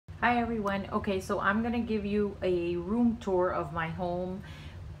Hi everyone. Okay, so I'm gonna give you a room tour of my home,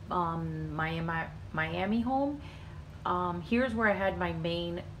 Miami home. Here's where I had my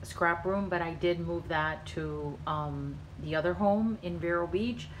main scrap room, but I did move that to the other home in Vero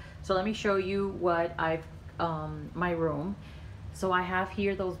Beach. So let me show you what I've my room. So I have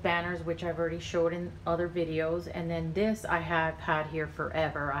here those banners which I've already showed in other videos, and then this I have had here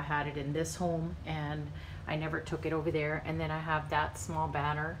forever. I had it in this home and I never took it over there, and then I have that small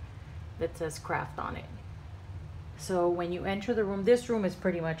banner that says craft on it. So when you enter the room, this room is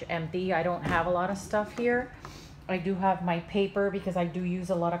pretty much empty. I don't have a lot of stuff here. I do have my paper because I do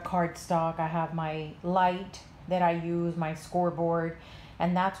use a lot of cardstock. I have my light that I use, my scoreboard,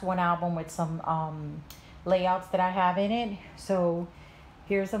 and that's one album with some layouts that I have in it. So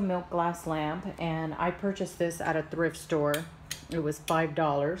here's a milk glass lamp, and I purchased this at a thrift store. It was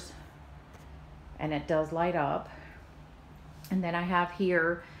 $5, and it does light up. And then I have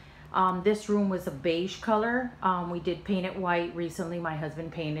here, this room was a beige color. We did paint it white recently. My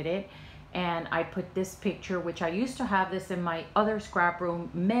husband painted it. And I put this picture, which I used to have this in my other scrap room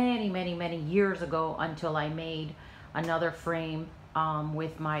many years ago, until I made another frame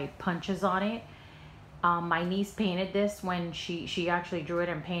with my punches on it. My niece painted this when she actually drew it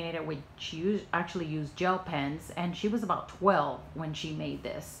and painted it with, actually used gel pens, and she was about 12 when she made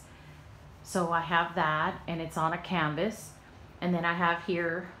this. So I have that, and it's on a canvas. And then I have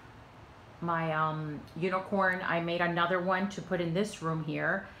here my unicorn. I made another one to put in this room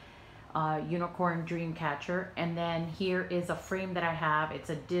here, unicorn dream catcher. And then here is a frame that I have. It's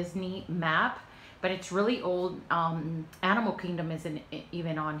a Disney map, but it's really old. Animal Kingdom isn't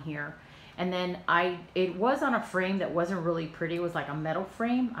even on here. And then it was on a frame that wasn't really pretty. It was like a metal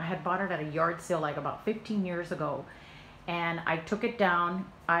frame. I had bought it at a yard sale like about 15 years ago. And I took it down.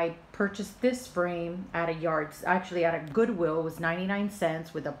 I purchased this frame at a yard, actually at a Goodwill. It was 99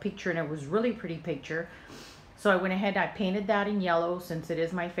 cents with a picture, and it was really pretty picture. So I went ahead, I painted that in yellow since it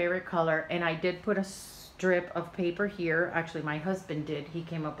is my favorite color, and I did put a strip of paper here. Actually, my husband did. He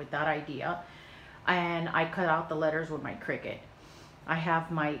came up with that idea. And I cut out the letters with my Cricut. I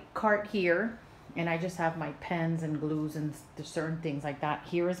have my cart here, and I just have my pens and glues and certain things like that.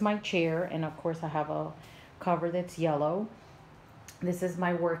 Here is my chair, and of course I have a cover that's yellow. This is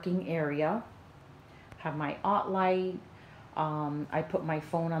my working area. Have my light. I put my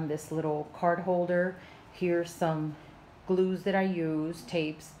phone on this little card holder. Here's some glues that I use,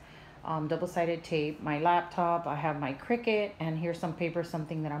 tapes, double-sided tape. My laptop. I have my Cricut, and here's some paper,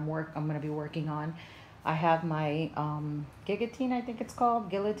 something that I'm going to be working on. I have my guillotine, I think it's called,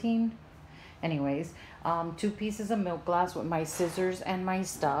 guillotine. Anyways, 2 pieces of milk glass with my scissors and my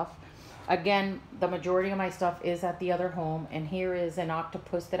stuff. Again, the majority of my stuff is at the other home, and here is an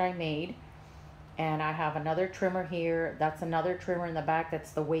octopus that I made. And I have another trimmer here. That's another trimmer in the back.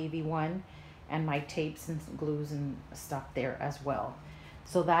 That's the wavy one. And my tapes and glues and stuff there as well.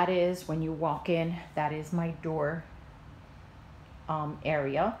 So that is, when you walk in, that is my door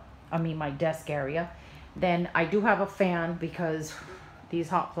area. I mean my desk area. Then I do have a fan because these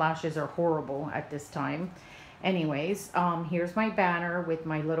hot flashes are horrible at this time. Anyways, here's my banner with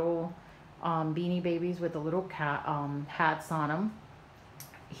my little Beanie Babies with the little cat hats on them.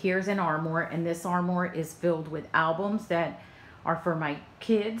 Here's an armoire, and this armoire is filled with albums that are for my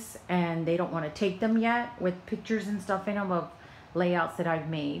kids, and they don't want to take them yet, with pictures and stuff in them of layouts that I've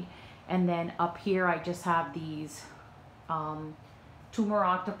made. And then up here I just have these 2 more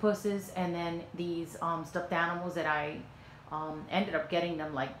octopuses, and then these stuffed animals that I ended up getting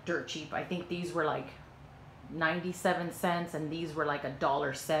them like dirt cheap. I think these were like 97 cents, and these were like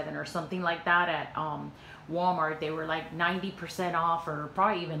 $1.07 or something like that at Walmart. They were like 90% off, or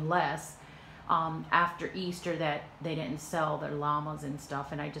probably even less, after Easter, that they didn't sell their llamas and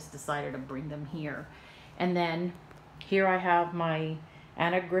stuff, and I just decided to bring them here. And then here I have my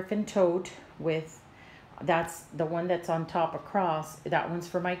Anna Griffin tote with, that's the one that's on top across. That one's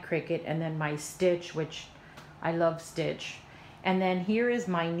for my Cricut. And then my Stitch, which I love Stitch. And then here is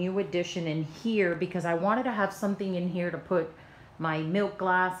my new addition in here, because I wanted to have something in here to put my milk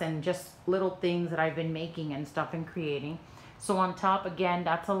glass and just little things that I've been making and stuff and creating. So on top, again,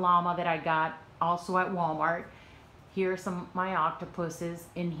 that's a llama that I got also at Walmart. Here are some of my octopuses.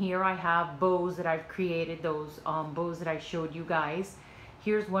 In here I have bows that I've created, those bows that I showed you guys.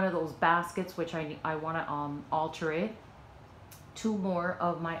 Here's one of those baskets, which I want to alter it. 2 more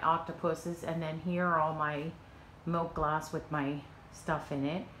of my octopuses, and then here are all my milk glass with my stuff in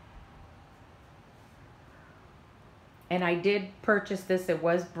it. And I did purchase this. It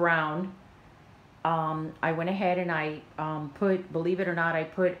was brown. I went ahead and I put, believe it or not, I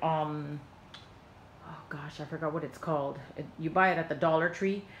put oh gosh, I forgot what it's called. You buy it at the Dollar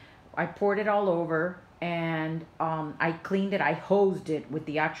Tree. I poured it all over, and I cleaned it. I hosed it with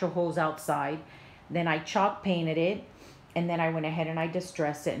the actual hose outside. Then I chalk painted it, and then I went ahead and I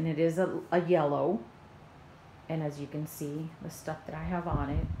distressed it, and it is a yellow. And as you can see, the stuff that I have on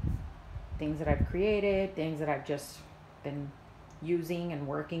it, things that I've created, things that I've just been using and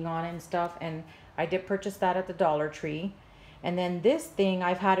working on and stuff. And I did purchase that at the Dollar Tree. And then this thing,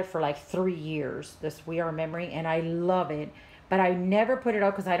 I've had it for like 3 years, this We Are Memory, and I love it. But I never put it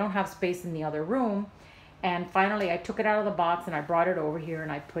out because I don't have space in the other room. And finally, I took it out of the box and I brought it over here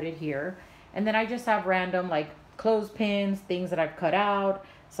and I put it here. And then I just have random like clothespins, things that I've cut out,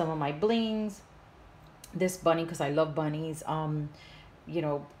 some of my blings. This bunny, because I love bunnies. You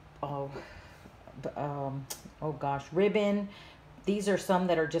know, oh gosh, ribbon. These are some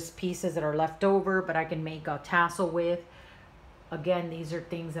that are just pieces that are left over, but I can make a tassel with. Again, these are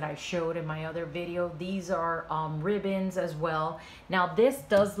things that I showed in my other video. These are ribbons as well. Now this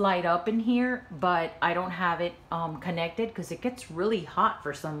does light up in here, but I don't have it connected because it gets really hot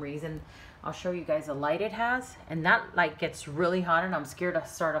for some reason. I'll show you guys the light it has, and that light gets really hot, and I'm scared to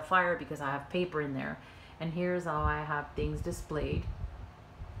start a fire because I have paper in there. And here's how I have things displayed.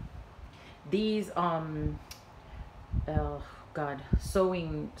 These oh God,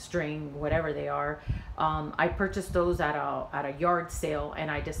 sewing string, whatever they are. I purchased those at a yard sale,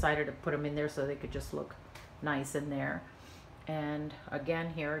 and I decided to put them in there so they could just look nice in there. And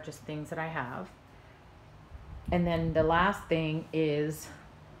again, here are just things that I have. And then the last thing is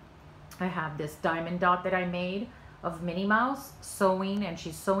I have this diamond dot that I made of Minnie Mouse sewing, and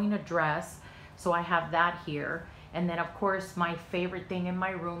she's sewing a dress. So I have that here. And then of course my favorite thing in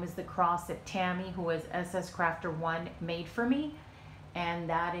my room is the cross that Tammy, who is SS Crafter 1, made for me. And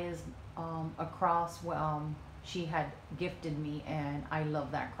that is a cross she had gifted me, and I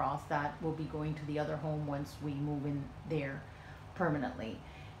love that cross. That will be going to the other home once we move in there permanently.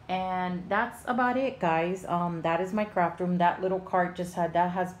 And that's about it, guys. That is my craft room. That little cart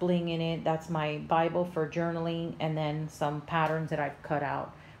that has bling in it. That's my Bible for journaling, and then some patterns that I've cut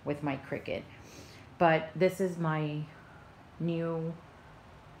out with my Cricut. But this is my new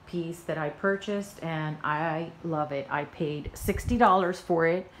piece that I purchased, and I love it. I paid $60 for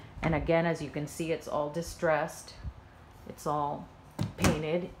it. And again, as you can see, it's all distressed. It's all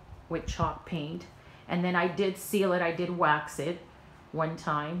painted with chalk paint. And then I did seal it. I did wax it one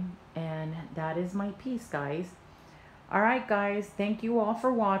time. And that is my piece, guys. All right, guys. Thank you all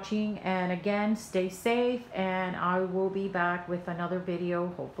for watching. And again, stay safe. And I will be back with another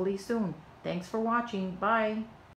video hopefully soon. Thanks for watching. Bye.